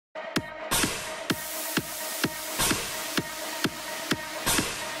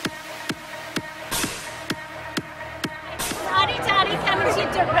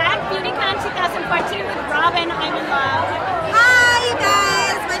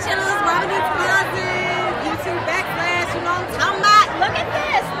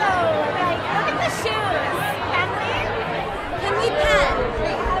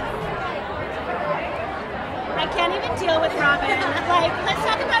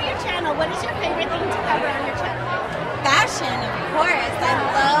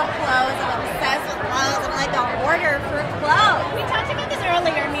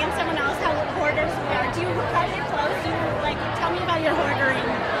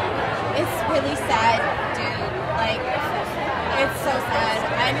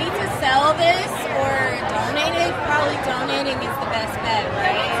really donating is the best bet,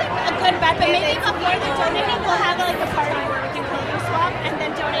 right? That's a good bet, but maybe before the donating, we'll have like a party where we can clothing swap and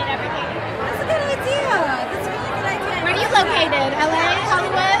then donate everything. That's a good idea. That's a really good idea. Where are you located? LA?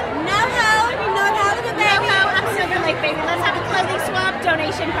 Hollywood? North Hollywood, baby. I'm Silver Lake, baby. Let's have a clothing swap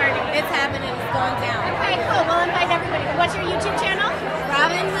donation party. It's happening. It's going down. Okay, cool. We'll invite everybody. What's your YouTube channel?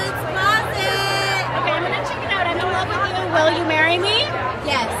 Robynhood's Closet. Okay, I'm gonna check it out. I'm in love with you. Will you marry me?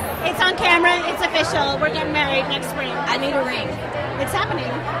 Yes. It's on camera. It's official. We're getting married next spring. I need a ring. It's happening.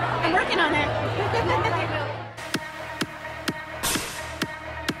 I'm working on it.